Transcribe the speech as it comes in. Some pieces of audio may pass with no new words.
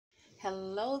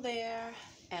Hello there,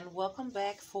 and welcome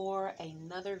back for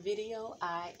another video.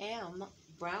 I am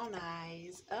Brown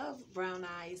Eyes of Brown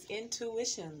Eyes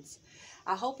Intuitions.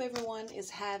 I hope everyone is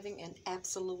having an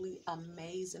absolutely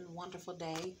amazing, wonderful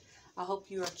day. I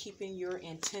hope you are keeping your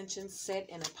intentions set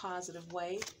in a positive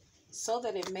way so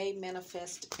that it may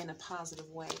manifest in a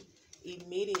positive way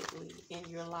immediately in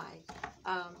your life.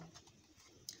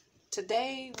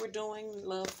 Today we're doing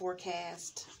love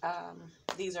forecast.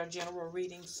 These are general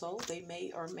readings, so they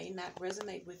may or may not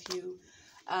resonate with you.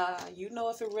 You know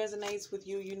if it resonates with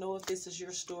you. You know if this is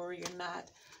your story or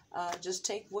not. Just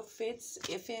take what fits,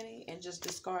 if any, and just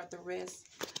discard the rest.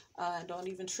 Don't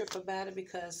even trip about it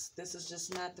because this is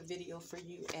just not the video for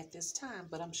you at this time,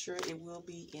 but I'm sure it will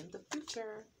be in the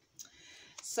future.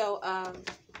 So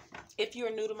if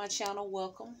you're new to my channel,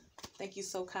 welcome. Thank you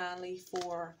so kindly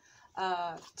for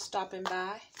stopping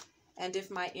by. And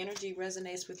if my energy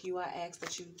resonates with you, I ask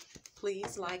that you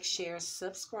please like, share,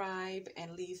 subscribe,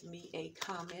 and leave me a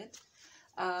comment.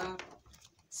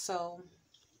 So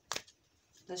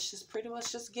let's just pretty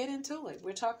much just get into it.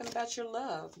 We're talking about your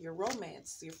love, your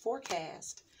romance, your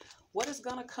forecast. What is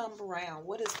going to come around?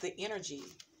 What is the energy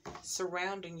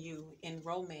surrounding you in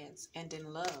romance and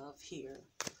in love here?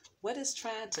 What is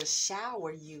trying to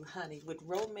shower you, honey, with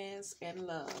romance and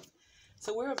love?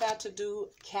 So we're about to do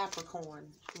Capricorn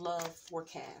love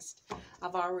forecast.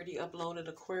 I've already uploaded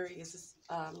Aquarius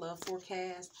love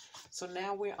forecast. So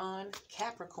now we're on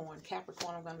Capricorn.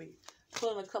 Capricorn, I'm going to be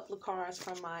pulling a couple of cards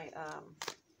from my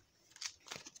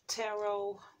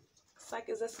tarot,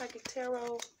 is that Psychic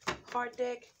Tarot card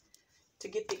deck to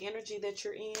get the energy that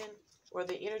you're in or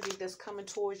the energy that's coming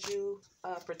towards you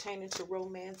pertaining to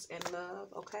romance and love,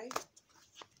 okay?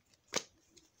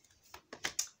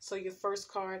 So your first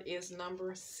card is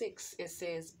number 6. It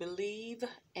says, believe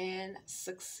and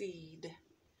succeed.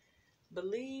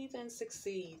 Believe and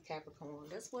succeed, Capricorn.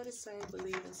 That's what it says,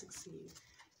 believe and succeed.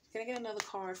 Can I get another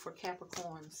card for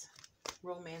Capricorn's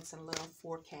romance and love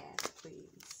forecast,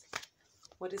 please?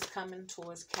 What is coming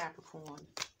towards Capricorn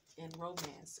in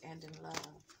romance and in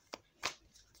love?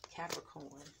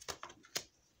 Capricorn.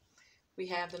 We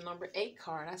have the number 8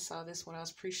 card. I saw this when I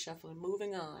was pre-shuffling.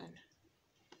 Moving on.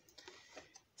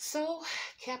 So,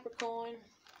 Capricorn,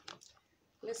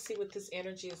 let's see what this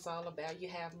energy is all about. You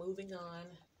have moving on,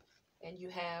 and you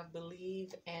have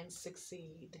believe and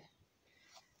succeed.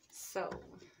 So,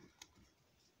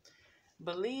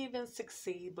 believe and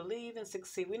succeed, believe and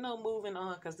succeed. We know moving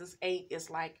on because this 8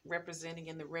 is like representing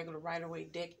in the regular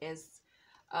Rider-Waite deck as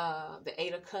the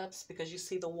 8 of Cups, because you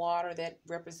see the water that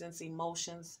represents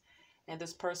emotions, and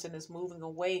this person is moving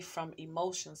away from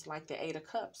emotions like the 8 of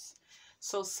Cups.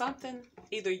 So something,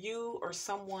 either you or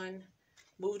someone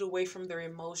moved away from their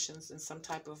emotions in some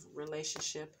type of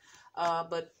relationship.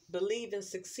 But believe and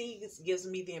succeed gives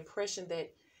me the impression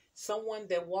that someone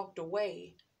that walked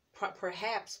away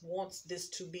perhaps wants this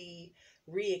to be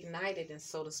reignited, and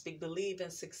so to speak. Believe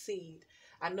and succeed.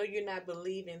 I know you're not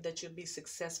believing that you'll be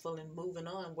successful in moving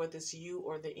on, whether it's you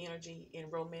or the energy in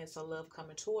romance or love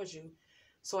coming towards you.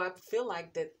 So I feel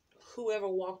like that whoever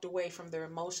walked away from their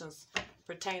emotions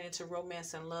pertaining to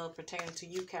romance and love, pertaining to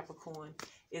you, Capricorn,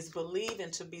 is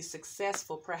believing to be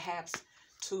successful, perhaps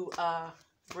to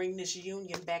bring this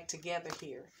union back together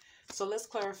here. So let's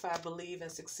clarify believe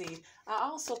and succeed. I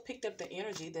also picked up the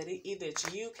energy that either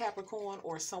it's you, Capricorn,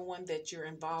 or someone that you're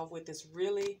involved with is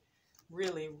really,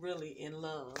 really, really in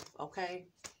love, okay?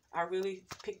 I really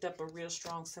picked up a real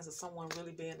strong sense of someone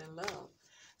really being in love.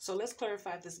 So let's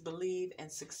clarify this believe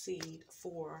and succeed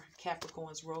for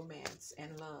Capricorn's romance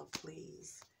and love,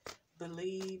 please.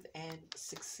 Believe and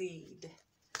succeed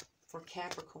for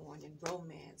Capricorn in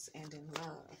romance and in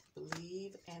love.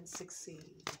 Believe and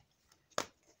succeed.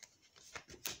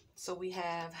 So we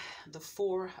have the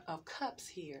 4 of Cups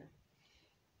here.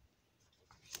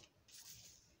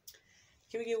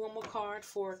 Can we get one more card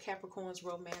for Capricorn's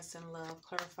romance and love?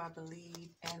 Clarify believe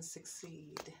and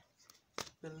succeed.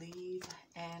 Believe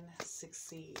and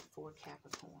succeed for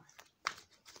Capricorn.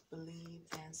 Believe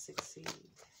and succeed.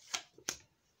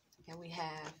 And we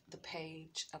have the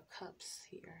Page of Cups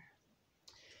here.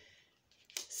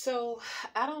 So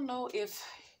I don't know if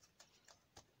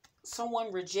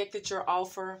someone rejected your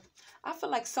offer. I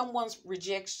feel like someone's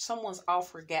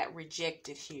offer got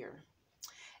rejected here.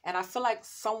 And I feel like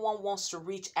someone wants to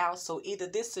reach out. So either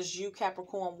this is you,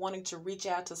 Capricorn, wanting to reach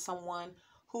out to someone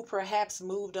who perhaps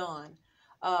moved on.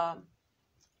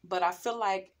 But I feel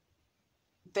like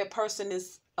that person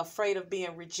is afraid of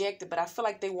being rejected, but I feel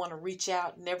like they want to reach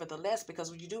out nevertheless,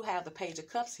 because you do have the Page of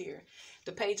Cups here.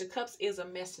 The Page of Cups is a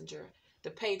messenger. The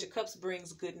Page of Cups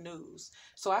brings good news.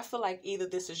 So I feel like either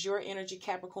this is your energy,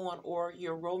 Capricorn, or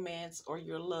your romance or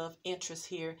your love interest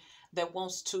here that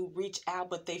wants to reach out,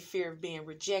 but they fear being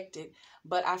rejected.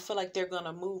 But I feel like they're going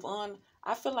to move on.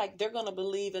 I feel like they're going to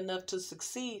believe enough to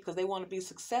succeed because they want to be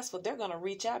successful. They're going to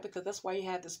reach out because that's why you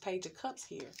have this Page of Cups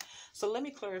here. So let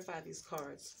me clarify these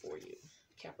cards for you,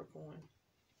 Capricorn.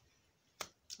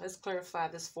 Let's clarify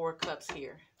this Four of Cups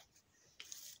here.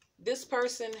 This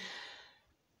person,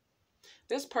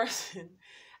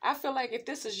 I feel like if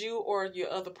this is you or your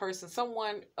other person,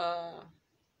 someone,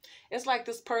 it's like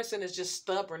this person is just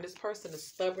stubborn. This person is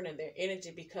stubborn in their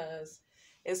energy because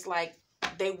it's like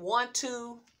they want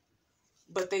to,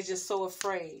 but they're just so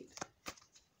afraid.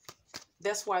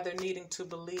 That's why they're needing to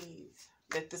believe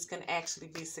that this can actually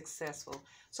be successful.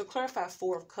 So clarify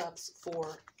Four of Cups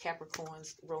for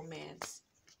Capricorn's romance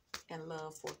and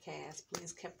love forecast.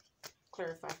 Please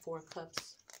clarify Four of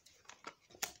Cups.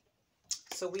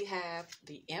 So we have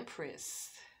the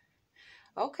Empress.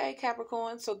 Okay,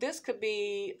 Capricorn. So this could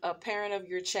be a parent of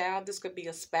your child. This could be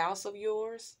a spouse of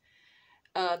yours.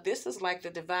 This is like the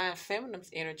divine feminine's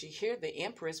energy here. The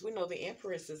Empress. We know the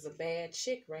Empress is a bad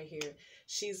chick right here.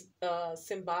 She's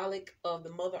symbolic of the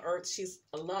Mother Earth. She's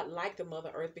a lot like the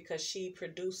Mother Earth because she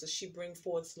produces, she brings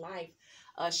forth life.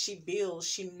 She builds,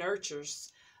 she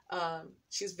nurtures.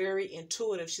 She's very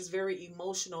intuitive. She's very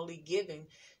emotionally giving.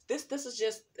 This is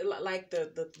just like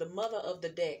the mother of the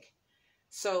deck.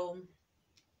 So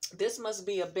this must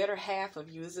be a better half of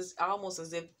you. It's almost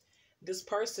as if this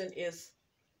person is.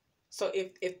 So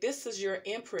if this is your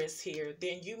Empress here,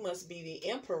 then you must be the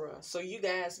Emperor. So you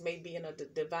guys may be in a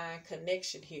divine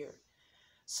connection here.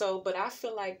 So, but I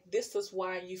feel like this is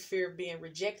why you fear being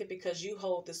rejected, because you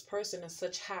hold this person in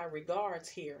such high regards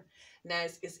here. Now,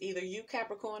 it's either you,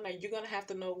 Capricorn, or you're going to have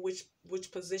to know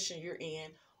which position you're in,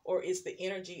 or it's the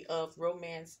energy of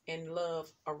romance and love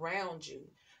around you.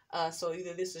 So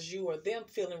either this is you or them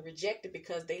feeling rejected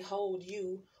because they hold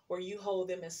you or you hold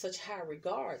them in such high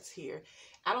regards here.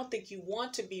 I don't think you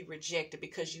want to be rejected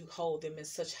because you hold them in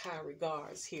such high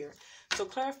regards here. So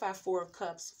clarify Four of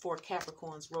Cups for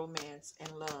Capricorn's romance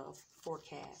and love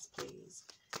forecast, please.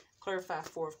 Clarify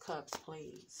Four of Cups,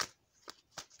 please.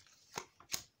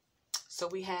 So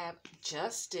we have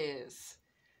Justice.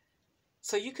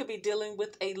 So you could be dealing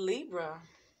with a Libra.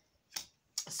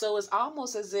 So it's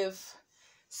almost as if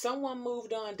someone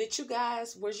moved on.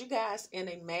 Was you guys in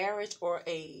a marriage or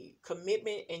a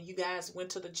commitment and you guys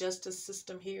went to the justice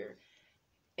system here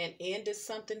and ended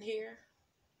something here?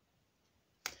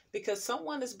 Because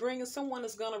someone is going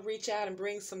to reach out and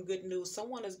bring some good news.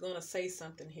 Someone is going to say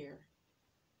something here.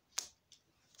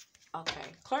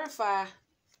 Okay. Clarify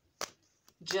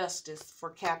Justice for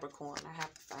Capricorn. I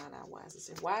have to find out why is this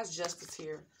here. Why is Justice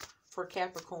here for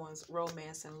Capricorn's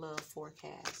romance and love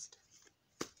forecast?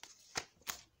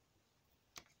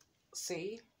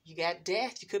 See, you got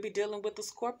Death. You could be dealing with a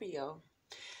Scorpio.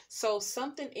 So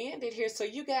something ended here. So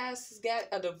you guys got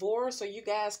a divorce or you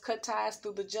guys cut ties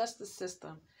through the justice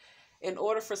system in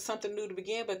order for something new to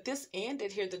begin. But this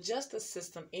ended here. The justice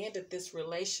system ended this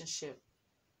relationship.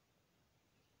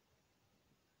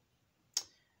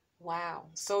 Wow.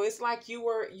 So it's like you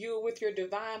were with your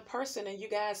divine person and you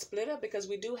guys split up, because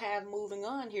we do have moving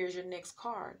on. Here's your next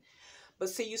card. But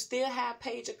see, you still have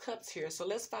Page of Cups here. So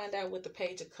let's find out what the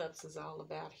Page of Cups is all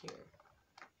about here.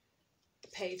 The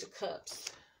Page of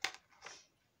Cups.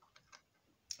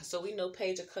 So we know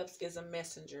Page of Cups is a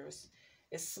messenger.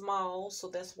 It's small, so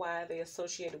that's why they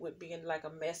associate it with being like a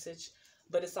message.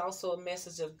 But it's also a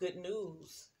message of good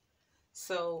news.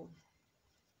 So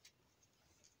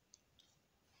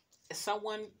if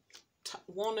someone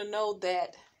want to know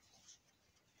that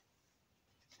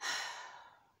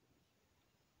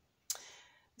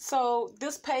so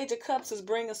this Page of Cups is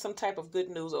bringing some type of good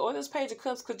news, or this Page of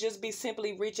Cups could just be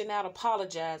simply reaching out,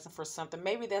 apologizing for something.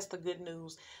 Maybe that's the good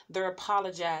news. They're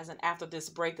apologizing after this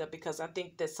breakup because I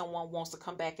think that someone wants to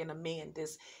come back and amend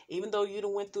this. Even though you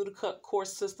done went through the court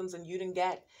systems and you didn't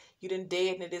dead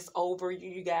and it's over,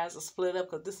 you guys are split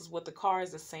up, because this is what the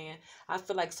cards are saying. I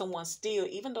feel like someone still,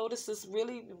 even though this is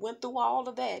really went through all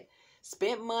of that,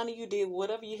 spent money, you did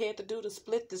whatever you had to do to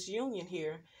split this union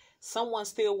here, someone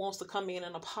still wants to come in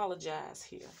and apologize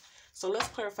here. So let's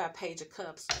clarify Page of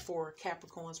Cups for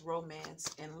Capricorn's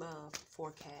romance and love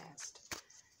forecast.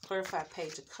 Clarify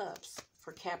Page of Cups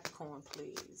for Capricorn,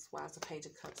 please. Why is the Page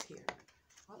of Cups here?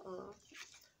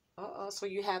 So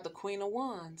you have the Queen of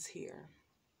Wands here.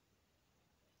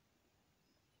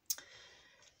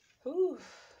 Ooh.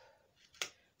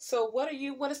 So what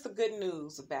is the good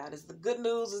news about? Is the good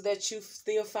news is that you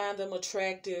still find them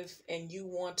attractive and you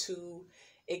want to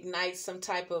ignite some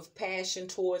type of passion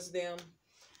towards them.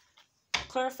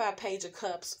 Clarify Page of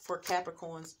Cups for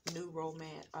Capricorn's new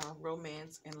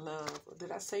romance and love.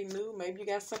 Did I say new? Maybe you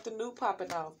got something new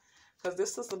popping off. Because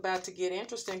this is about to get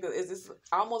interesting. Because it's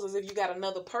almost as if you got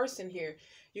another person here.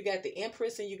 You got the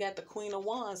Empress and you got the Queen of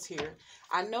Wands here.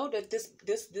 I know that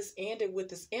this ended with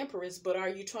this Empress, but are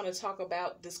you trying to talk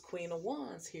about this Queen of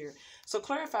Wands here? So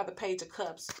clarify the Page of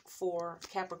Cups for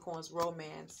Capricorn's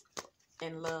romance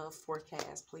and love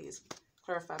forecast, please.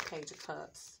 Clarify Page of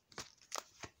Cups.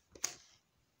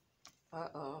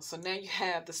 So now you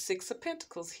have the Six of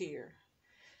Pentacles here.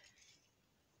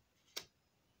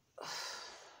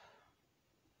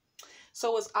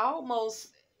 So it's almost,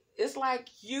 it's like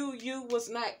you was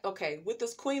not, okay, with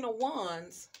this Queen of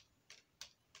Wands,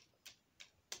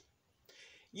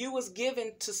 you was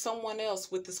given to someone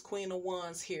else with this Queen of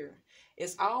Wands here.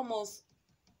 It's almost,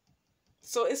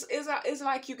 so it's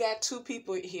like you got two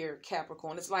people here,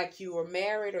 Capricorn. It's like you were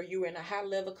married or you were in a high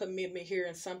level commitment here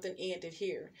and something ended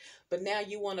here. But now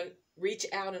you want to reach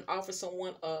out and offer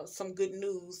someone some good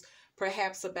news,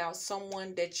 perhaps about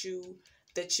someone that you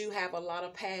have a lot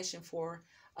of passion for,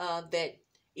 that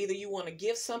either you want to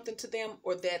give something to them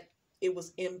or that it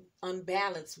was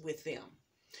unbalanced with them.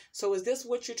 So is this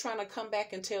what you're trying to come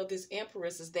back and tell this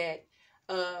Empress, is that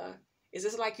is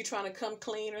this like you're trying to come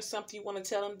clean or something? You want to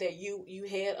tell them that you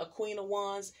had a Queen of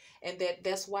Wands and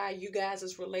that's why you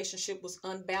guys' relationship was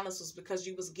unbalanced, was because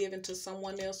you was given to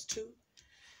someone else too?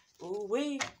 Ooh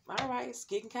wee. All right, it's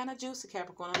getting kind of juicy,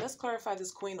 Capricorn. Now let's clarify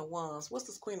this Queen of Wands. What's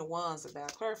this Queen of Wands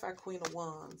about? Clarify Queen of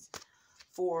Wands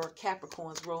for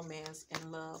Capricorn's romance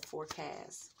and love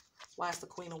forecast. Why is the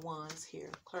Queen of Wands here?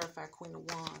 Clarify Queen of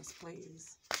Wands,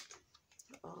 please.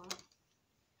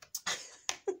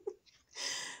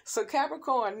 So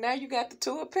Capricorn, now you got the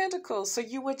Two of Pentacles. So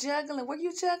you were juggling. Were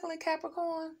you juggling,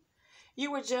 Capricorn?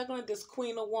 You were juggling this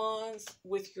Queen of Wands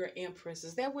with your Empress.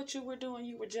 Is that what you were doing?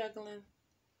 You were juggling?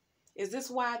 Is this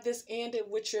why this ended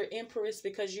with your Empress?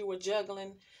 Because you were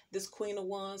juggling this Queen of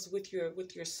Wands with your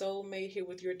soulmate here,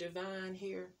 with your divine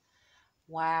here?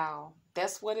 Wow,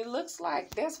 that's what it looks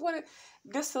like. This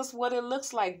is what it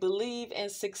looks like. Believe and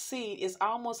succeed. It's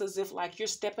almost as if like you're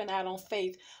stepping out on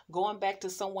faith, going back to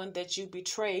someone that you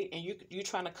betrayed, and you're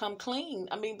trying to come clean.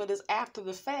 I mean, but it's after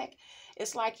the fact.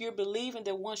 It's like you're believing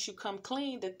that once you come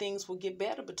clean, that things will get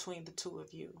better between the two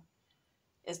of you.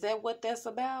 Is that what that's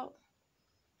about?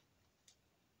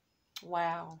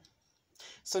 Wow.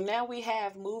 So now we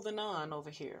have moving on over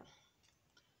here.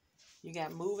 You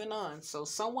got moving on. So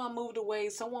someone moved away.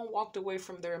 Someone walked away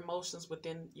from their emotions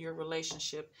within your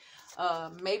relationship.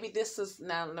 Maybe this is,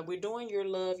 now we're doing your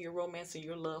love, your romance, and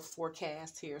your love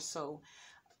forecast here. So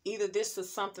either this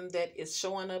is something that is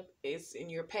showing up, it's in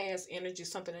your past energy,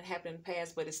 something that happened in the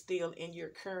past, but it's still in your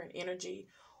current energy.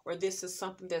 Or this is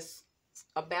something that's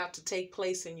about to take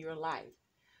place in your life.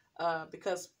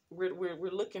 Because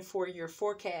we're looking for your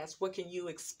forecast. What can you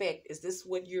expect? Is this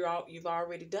what you've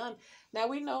already done? Now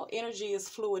we know energy is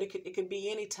fluid. It could be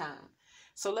any time.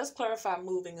 So let's clarify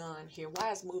moving on here.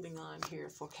 Why is moving on here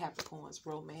for Capricorn's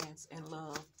romance and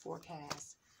love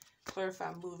forecast?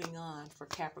 Clarify moving on for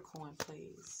Capricorn,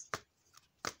 please.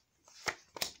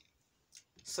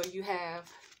 So you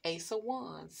have Ace of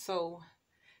Wands. So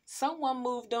someone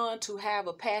moved on to have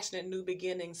a passionate new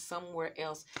beginning somewhere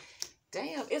else.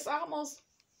 Damn, it's almost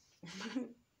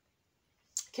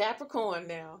Capricorn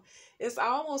now. It's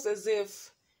almost as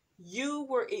if you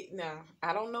were, now,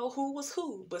 I don't know who was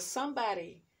who, but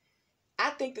somebody, I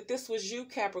think that this was you,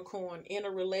 Capricorn, in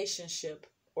a relationship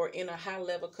or in a high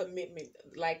level commitment,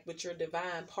 like with your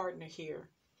divine partner here.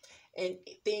 And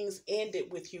things ended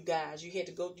with you guys. You had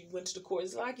to go, you went to the court.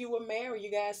 It's like you were married.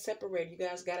 You guys separated. You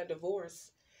guys got a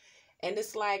divorce. And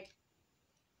it's like,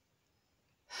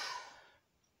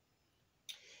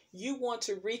 you want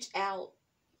to reach out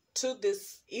to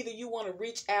this, either you want to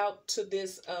reach out to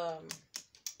this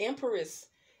Empress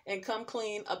and come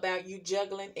clean about you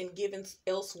juggling and giving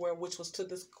elsewhere, which was to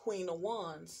this Queen of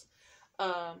Wands.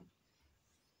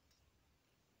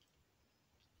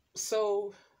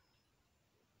 So,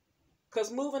 because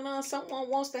moving on, someone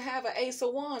wants to have an Ace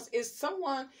of Wands. Is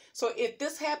someone, so if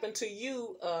this happened to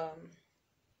you,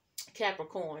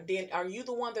 Capricorn, then are you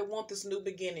the one that want this new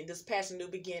beginning, this passionate new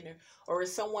beginning, or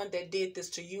is someone that did this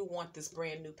to you want this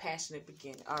brand new passionate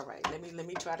beginning? All right, let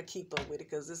me try to keep up with it,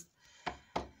 because this.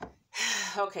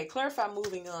 Okay, clarify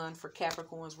moving on for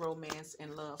Capricorn's romance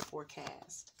and love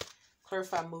forecast.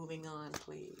 Clarify moving on,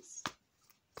 please.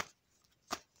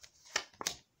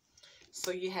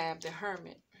 So you have the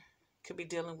Hermit. Could be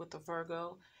dealing with the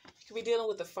Virgo. You could be dealing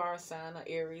with the fire sign of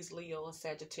Aries, Leo, or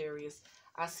Sagittarius.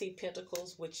 I see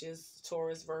Pentacles, which is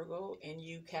Taurus, Virgo, and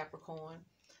you, Capricorn.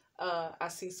 I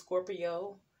see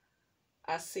Scorpio.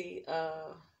 I see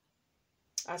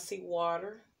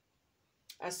water.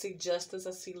 I see Justice.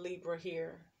 I see Libra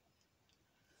here.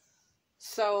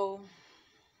 So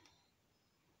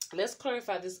let's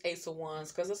clarify this Ace of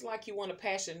Wands, because it's like you want a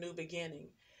passion, new beginning.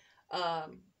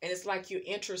 And it's like you're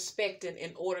introspecting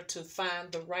in order to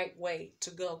find the right way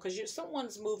to go, because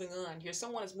someone's moving on here.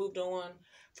 Someone has moved on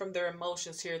from their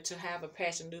emotions here to have a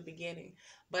passion, new beginning.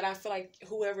 But I feel like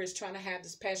whoever is trying to have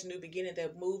this passion, new beginning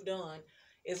that moved on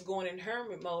is going in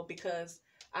hermit mode, because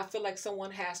I feel like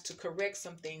someone has to correct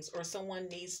some things, or someone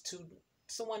needs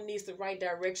the right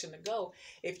direction to go.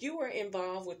 If you were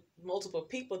involved with multiple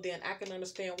people, then I can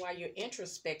understand why you're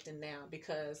introspecting now,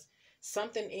 because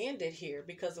something ended here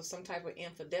because of some type of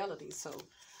infidelity. So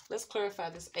let's clarify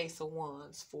this Ace of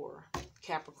Wands for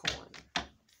Capricorn.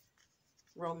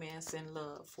 Romance and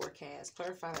love forecast.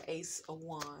 Clarify the Ace of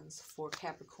Wands for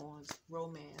Capricorn's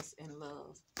romance and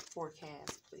love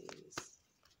forecast, please.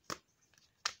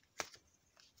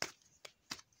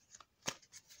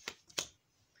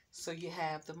 So you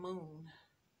have the moon.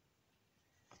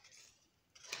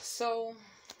 So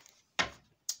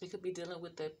we could be dealing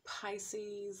with the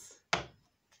Pisces.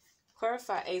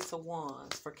 Clarify Ace of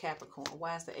Wands for Capricorn.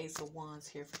 Why is the Ace of Wands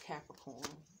here for Capricorn?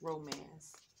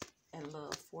 Romance and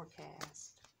love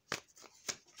forecast.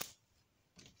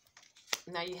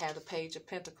 Now you have the Page of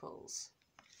Pentacles.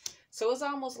 So it's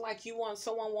almost like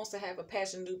someone wants to have a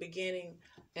passion, new beginning,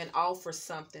 and offer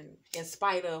something in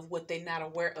spite of what they're not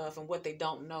aware of and what they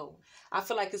don't know. I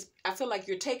feel like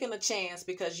you're taking a chance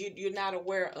because you're not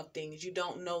aware of things. You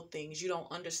don't know things. You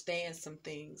don't understand some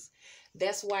things.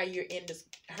 That's why you're in this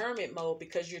hermit mode,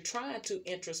 because you're trying to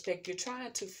introspect. You're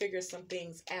trying to figure some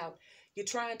things out. You're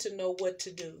trying to know what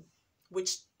to do,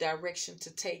 which direction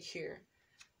to take here.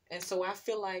 And so I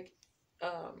feel like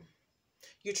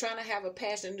you're trying to have a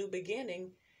passion, new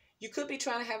beginning. You could be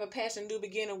trying to have a passion, new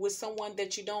beginning with someone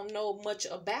that you don't know much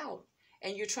about.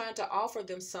 And you're trying to offer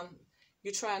them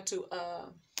you're trying to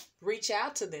reach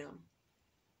out to them.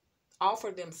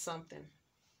 Offer them something.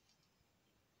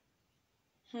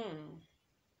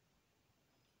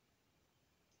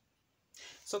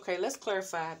 So, okay, let's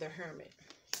clarify the Hermit.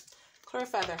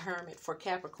 Clarify the Hermit for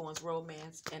Capricorn's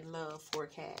romance and love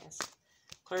forecast.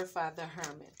 Clarify the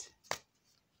Hermit.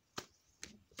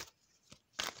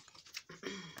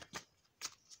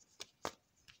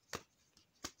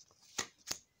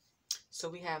 So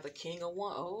we have the King of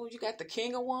Wands. Oh, you got the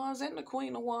King of Wands and the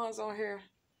Queen of Wands on here.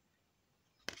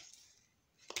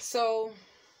 So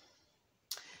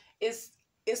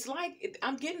it's like,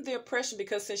 I'm getting the impression,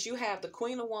 because since you have the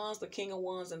Queen of Wands, the King of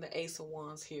Wands, and the Ace of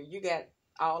Wands here, you got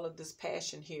all of this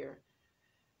passion here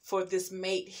for this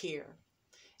mate here.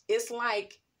 It's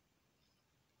like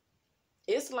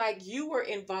you were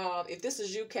involved. If this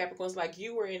is you, Capricorn, it's like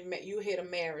you had a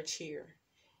marriage here,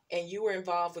 and you were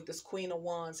involved with this Queen of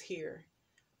Wands here.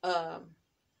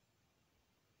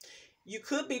 You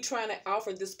could be trying to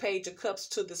offer this Page of Cups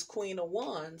to this Queen of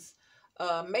Wands.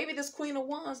 Maybe this Queen of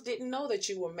Wands didn't know that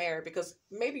you were married, because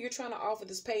maybe you're trying to offer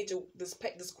this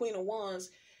Queen of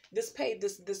Wands, this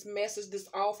message, this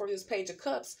offer, this Page of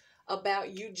Cups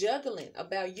about you juggling,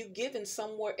 about you giving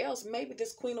somewhere else. Maybe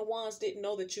this Queen of Wands didn't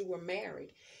know that you were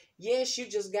married. Yes, you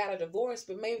just got a divorce,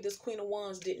 but maybe this Queen of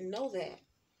Wands didn't know that.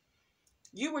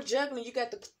 You were juggling. You got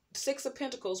the Six of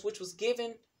Pentacles, which was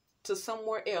given to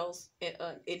somewhere else, and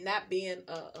it not being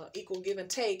equal give and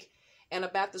take, and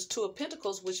about this Two of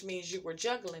Pentacles, which means you were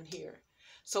juggling here.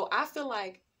 So I feel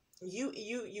like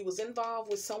you was involved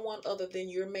with someone other than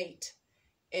your mate,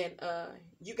 and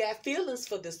you got feelings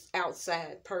for this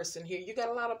outside person here. You got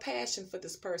a lot of passion for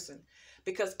this person,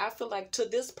 because I feel like to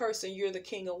this person you're the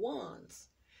King of Wands,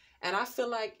 and I feel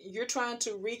like you're trying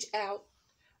to reach out.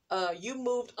 You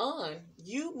moved on.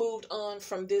 You moved on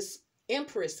from this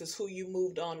Empress is who you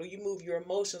moved on, or you move your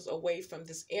emotions away from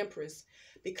this Empress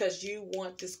because you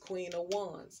want this Queen of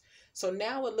Wands. So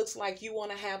now it looks like you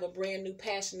want to have a brand new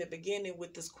passionate beginning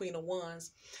with this Queen of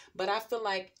Wands. But I feel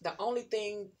like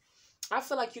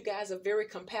you guys are very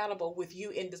compatible with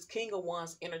you in this King of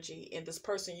Wands energy, and this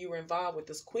person you were involved with,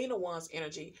 this Queen of Wands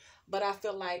energy. But I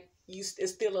feel like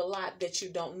it's still a lot that you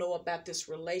don't know about this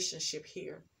relationship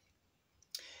here.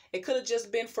 It could have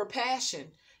just been for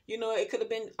passion. You know, it could have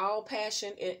been all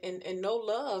passion and no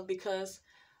love, because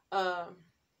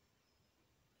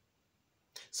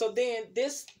so then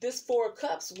this Four of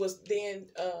Cups was then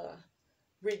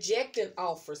rejecting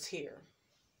offers here.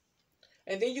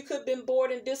 And then you could have been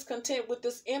bored and discontent with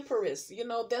this Empress. You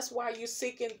know, that's why you were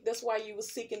seeking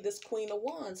this Queen of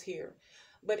Wands here.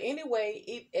 But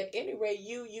anyway, at any rate,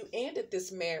 you ended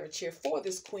this marriage here for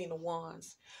this Queen of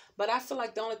Wands. But I feel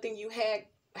like the only thing you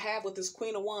have with this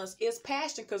Queen of Wands is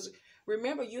passion, because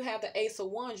remember, you have the Ace of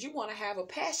Wands. You want to have a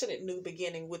passionate new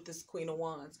beginning with this Queen of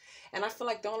Wands. And I feel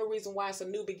like the only reason why it's a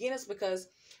new beginning is because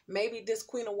maybe this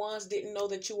Queen of Wands didn't know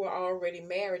that you were already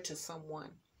married to someone.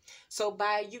 So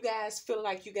by you guys feel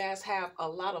like you guys have a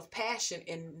lot of passion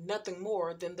and nothing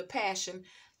more than the passion,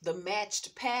 the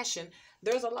matched passion,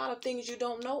 there's a lot of things you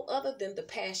don't know other than the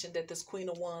passion that this Queen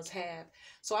of Wands have.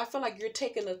 So I feel like you're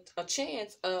taking a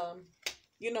chance,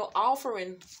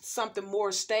 offering something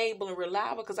more stable and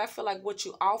reliable, because I feel like what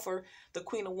you offer the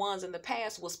Queen of Wands in the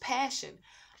past was passion.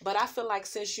 But I feel like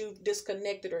since you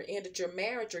disconnected or ended your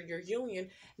marriage or your union,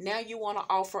 now you want to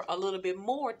offer a little bit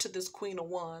more to this Queen of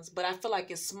Wands. But I feel like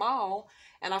it's small,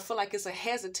 and I feel like it's a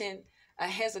hesitant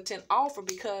offer,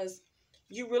 because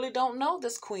you really don't know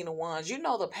this Queen of Wands. You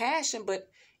know the passion, but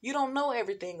you don't know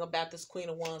everything about this Queen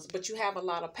of Wands. But you have a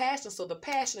lot of passion, so the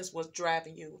passion is what's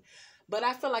driving you. But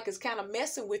I feel like it's kind of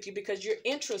messing with you because you're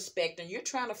introspecting. You're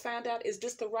trying to find out, is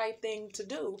this the right thing to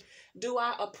do? Do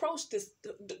I approach this?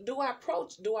 Do I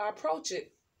approach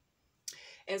it?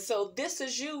 And so this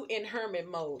is you in hermit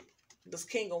mode, this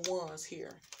King of Wands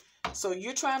here. So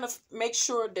you're trying to make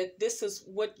sure that this is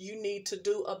what you need to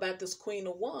do about this Queen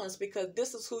of Wands, because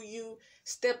this is who you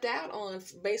stepped out on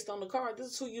based on the card. This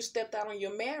is who you stepped out on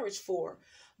your marriage for.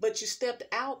 But you stepped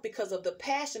out because of the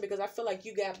passion, because I feel like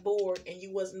you got bored and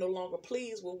you was no longer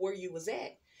pleased with where you was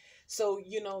at. So,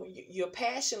 your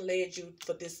passion led you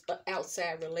for this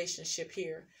outside relationship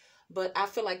here. But I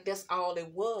feel like that's all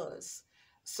it was.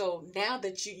 So now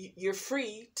that you're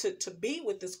free to be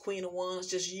with this Queen of Wands,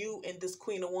 just you and this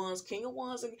Queen of Wands, King of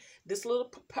Wands, and this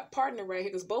little partner right here,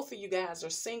 because both of you guys are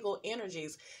single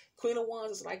energies. Queen of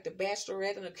Wands is like the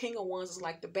Bachelorette, and the King of Wands is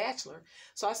like the Bachelor.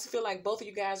 So I feel like both of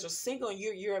you guys are single, and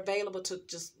you're available to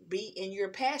just be in your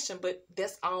passion, but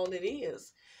that's all it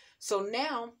is. So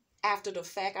now, after the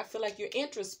fact, I feel like you're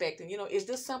introspecting. Is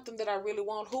this something that I really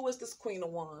want? Who is this Queen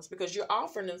of Wands? Because you're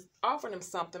offering them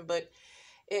something, but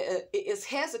it's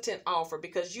hesitant offer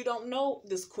because you don't know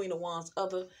this Queen of Wands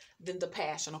other than the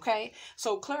passion. Okay,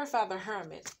 so clarify the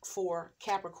Hermit for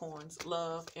Capricorn's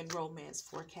love and romance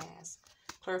forecast.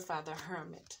 Clarify the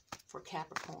Hermit for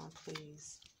Capricorn,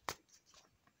 please.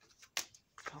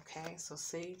 Okay, so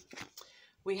see,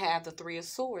 we have the Three of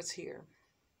Swords here.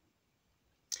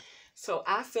 So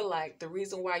I feel like the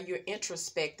reason why you're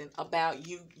introspecting about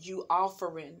you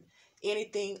offering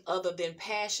anything other than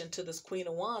passion to this Queen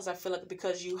of Wands, I feel like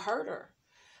because you hurt her.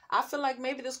 I feel like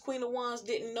maybe this Queen of Wands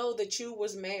didn't know that you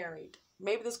was married.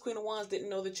 Maybe this Queen of Wands didn't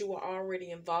know that you were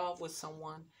already involved with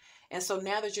someone. And so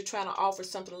now that you're trying to offer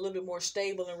something a little bit more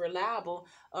stable and reliable,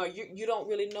 you don't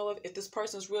really know if this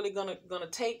person's really gonna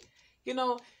take,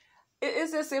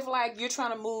 it's as if like you're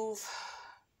trying to move,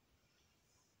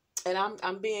 and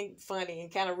I'm being funny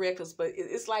and kind of reckless, but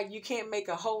it's like you can't make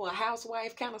a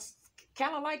housewife kind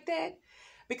of like that,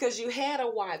 because you had a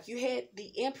wife, you had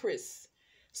the Empress.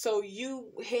 So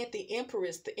you had the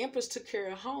Empress. The Empress took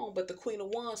care of home, but the Queen of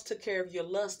Wands took care of your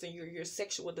lust and your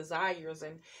sexual desires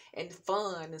and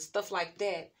fun and stuff like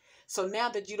that. So now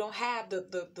that you don't have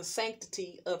the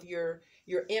sanctity of your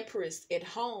Empress at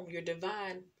home, your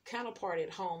divine counterpart at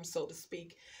home, so to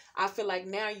speak, I feel like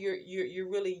now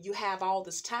you have all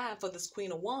this time for this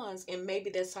Queen of Wands, and maybe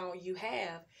that's all you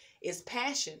have is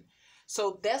passion.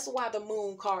 So that's why the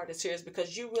Moon card is here, is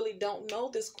because you really don't know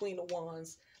this Queen of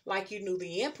Wands like you knew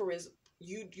the Empress.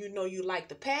 You like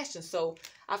the passion. So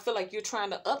I feel like you're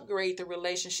trying to upgrade the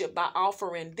relationship by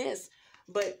offering this,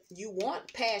 but you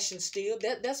want passion still.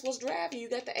 That's what's driving you.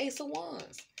 You got the Ace of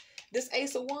Wands. This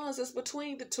Ace of Wands is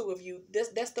between the two of you.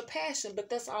 That's the passion, but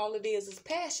that's all it is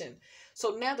passion.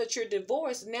 So now that you're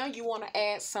divorced, now you want to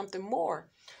add something more.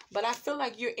 But I feel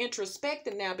like you're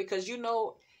introspecting now, because you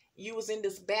was in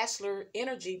this bachelor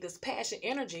energy, this passion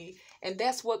energy, and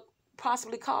that's what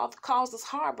possibly caused this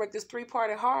heartbreak, this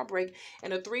three-party heartbreak.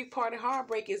 And the three-party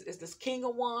heartbreak is this King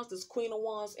of Wands, this Queen of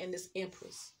Wands, and this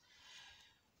Empress.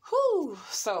 Whew.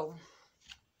 So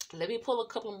let me pull a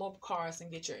couple more cards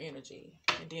and get your energy,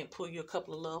 and then pull you a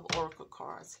couple of love oracle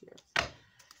cards here.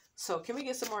 So can we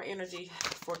get some more energy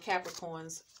for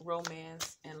Capricorn's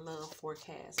romance and love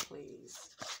forecast, please?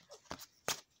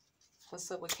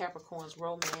 What's up with Capricorn's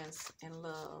romance and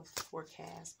love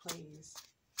forecast, please?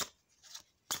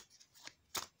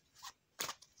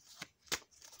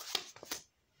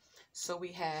 So we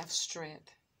have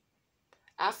strength.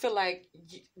 I feel like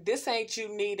this ain't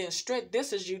you needing strength.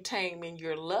 This is you taming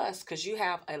your lust, because you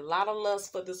have a lot of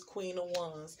lust for this Queen of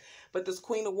Wands. But this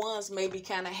Queen of Wands may be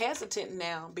kind of hesitant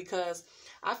now, because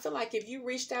I feel like if you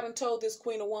reached out and told this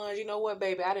Queen of Wands, you know what,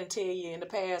 baby, I didn't tell you in the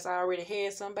past, I already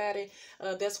had somebody.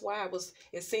 That's why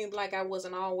it seemed like I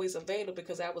wasn't always available,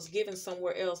 because I was given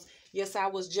somewhere else. Yes, I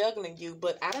was juggling you,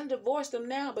 but I done divorced them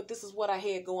now, but this is what I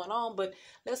had going on. But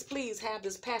let's please have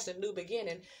this passionate new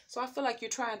beginning. So I feel like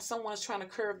someone's trying to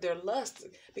curb their lust,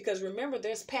 because remember,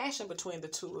 there's passion between the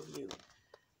two of you.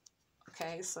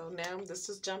 Okay, so now this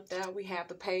just jumped out. We have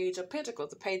the Page of Pentacles.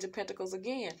 The Page of Pentacles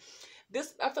again.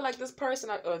 I feel like this person,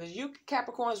 or you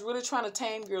Capricorn, is really trying to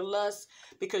tame your lust,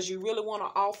 because you really want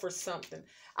to offer something.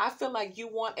 I feel like you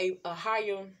want a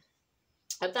higher,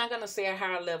 I'm not going to say a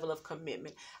higher level of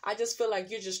commitment. I just feel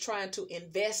like you're just trying to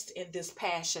invest in this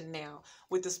passion now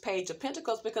with this Page of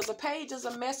Pentacles, because a page is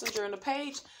a messenger, and a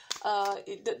page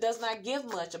it does not give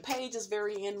much. A page is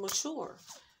very immature.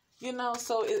 You know,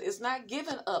 so it's not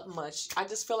giving up much. I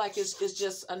just feel like it's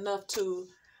just enough to,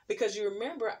 because you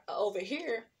remember over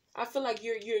here, I feel like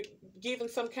you're giving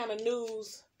some kind of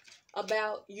news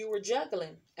about you were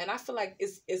juggling. And I feel like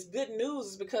it's good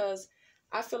news, because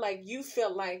I feel like you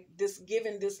felt like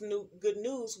giving this new good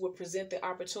news will present the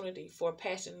opportunity for a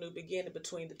passionate new beginning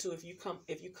between the two if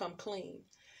you come clean.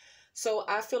 So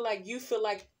I feel like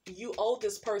you owe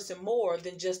this person more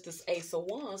than just this Ace of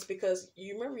Wands, because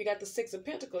you remember you got the Six of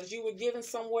Pentacles. You were given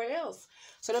somewhere else.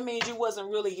 So that means you wasn't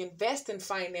really investing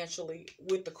financially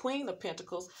with the Queen of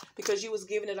Pentacles, because you was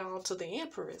giving it all to the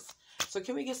Empress. So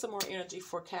can we get some more energy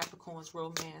for Capricorn's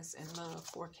romance and love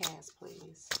forecast,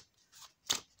 please?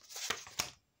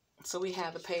 So we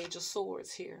have the Page of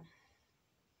Swords here.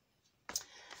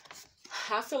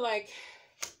 I feel like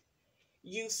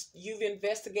you've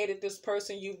investigated this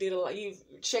person. You've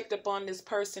checked up on this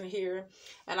person here,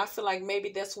 and I feel like maybe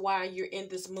that's why you're in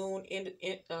this moon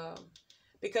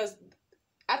because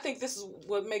I think this is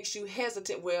what makes you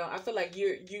hesitant. Well, I feel like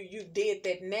you did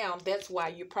that now. That's why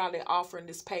you're probably offering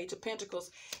this Page of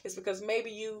Pentacles. It's because maybe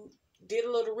you did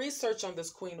a little research on this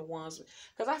Queen of Wands,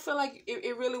 because I feel like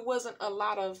it really wasn't a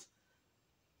lot of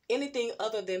anything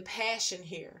other than passion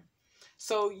here.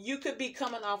 So you could be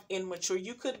coming off immature.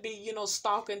 You could be,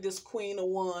 stalking this Queen of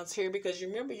Wands here, because you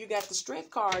remember you got the Strength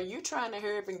card. You're trying to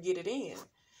hurry up and get it in.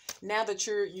 Now that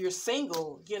you're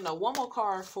single, one more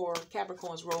card for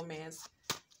Capricorn's romance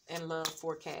and love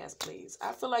forecast, please.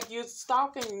 I feel like you're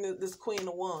stalking this Queen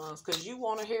of Wands, because you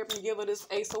want to hurry up and give her this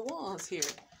Ace of Wands here.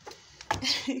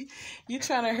 You're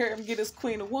trying to hurry up and get this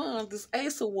Queen of Wands, this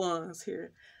Ace of Wands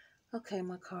here. Okay,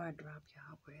 my card dropped,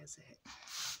 y'all. Where is it?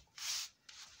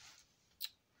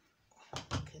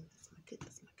 My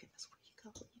goodness.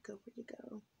 Where you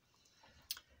go?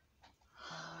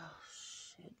 Oh,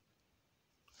 shit.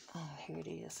 Oh, here it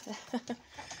is.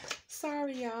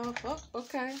 Sorry, y'all. Oh,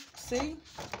 okay. See?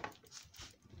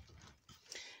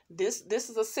 This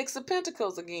is a Six of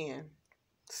Pentacles again.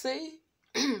 See?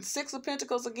 Six of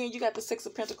Pentacles again. You got the Six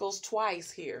of Pentacles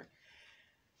twice here.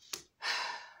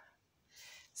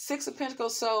 Six of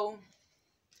Pentacles. So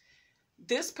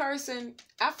this person,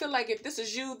 I feel like if this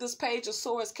is you, this Page of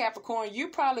Swords, Capricorn, you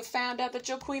probably found out that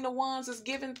your Queen of Wands is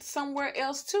given somewhere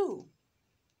else too.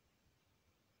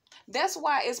 That's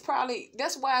why it's probably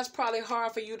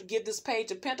hard for you to get this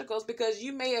Page of Pentacles, because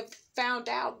you may have found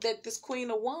out that this Queen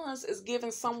of Wands is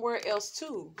given somewhere else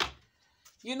too.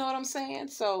 You know what I'm saying?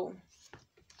 So,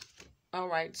 all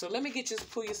right. So let me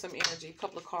pull you some energy. A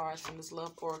couple of cards from this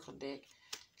Love Oracle deck.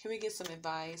 Can we get some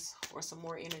advice or some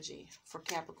more energy for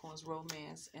Capricorn's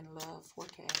romance and love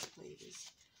forecast, please?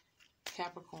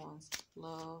 Capricorn's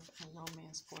love and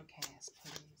romance forecast,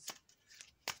 please.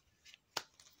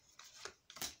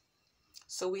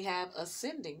 So we have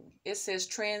ascending. It says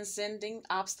transcending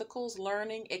obstacles,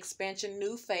 learning, expansion,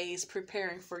 new phase,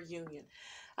 preparing for union.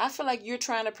 I feel like you're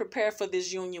trying to prepare for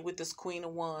this union with this Queen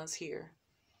of Wands here.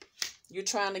 You're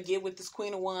trying to get with this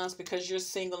Queen of Wands because you're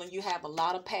single and you have a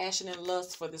lot of passion and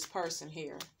lust for this person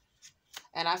here.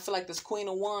 And I feel like this Queen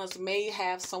of Wands may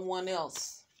have someone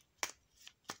else.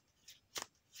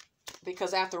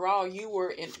 Because after all, you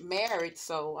were married.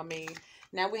 So, I mean,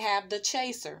 now we have the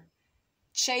Chaser.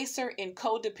 Chaser in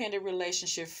codependent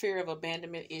relationship, fear of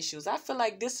abandonment issues. I feel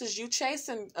like this is you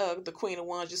chasing the Queen of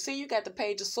Wands. You see, you got the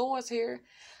Page of Swords here.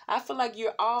 I feel like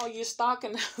you're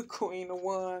stalking the Queen of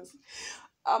Wands.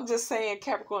 I'm just saying,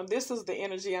 Capricorn, this is the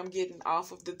energy I'm getting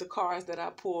off of the cards that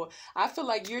I pull. I feel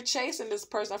like you're chasing this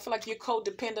person. I feel like you're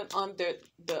codependent on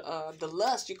the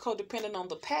lust. You're codependent on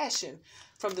the passion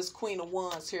from this Queen of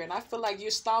Wands here. And I feel like you're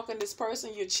stalking this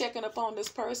person. You're checking up on this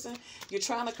person. You're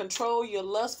trying to control your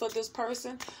lust for this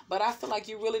person. But I feel like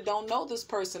you really don't know this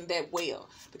person that well.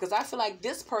 Because I feel like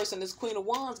this person, this Queen of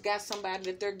Wands, got somebody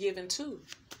that they're giving to.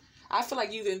 I feel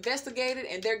like you've investigated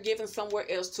and they're giving somewhere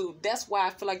else too. That's why I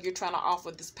feel like you're trying to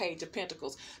offer this Page of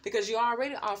Pentacles, because you're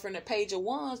already offering a Page of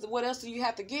Wands. What else do you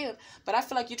have to give? But I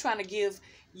feel like you're trying to give.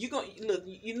 Look.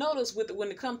 You notice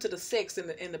when it comes to the sex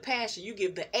and the passion, you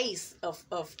give the ace of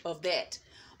that.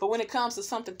 But when it comes to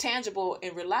something tangible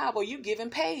and reliable, you giving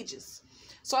pages.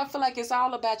 So I feel like it's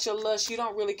all about your lust. You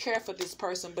don't really care for this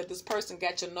person, but this person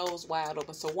got your nose wide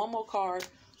open. So one more card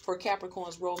for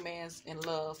Capricorn's romance and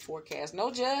love forecast.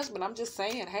 No judgment. I'm just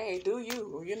saying, hey, do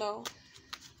you, you know.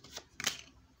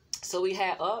 So we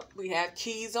have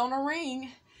keys on a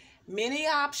ring, many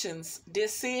options,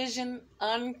 decision,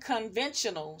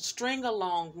 unconventional, string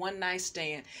along, one night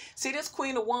stand. See, this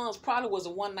Queen of Wands probably was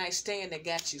a one night stand that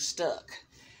got you stuck.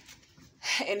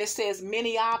 And it says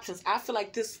many options. I feel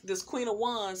like this Queen of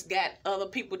Wands got other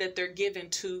people that they're giving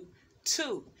to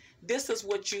too. This is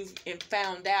what you've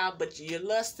found out, but your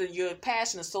lust and your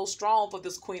passion is so strong for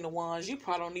this Queen of Wands, you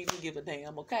probably don't even give a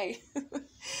damn, okay?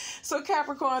 So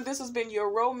Capricorn, this has been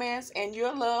your romance and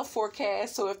your love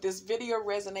forecast. So if this video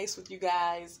resonates with you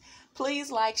guys,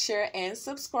 please like, share, and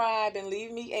subscribe, and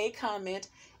leave me a comment,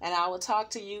 and I will talk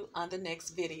to you on the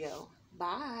next video.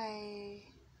 Bye.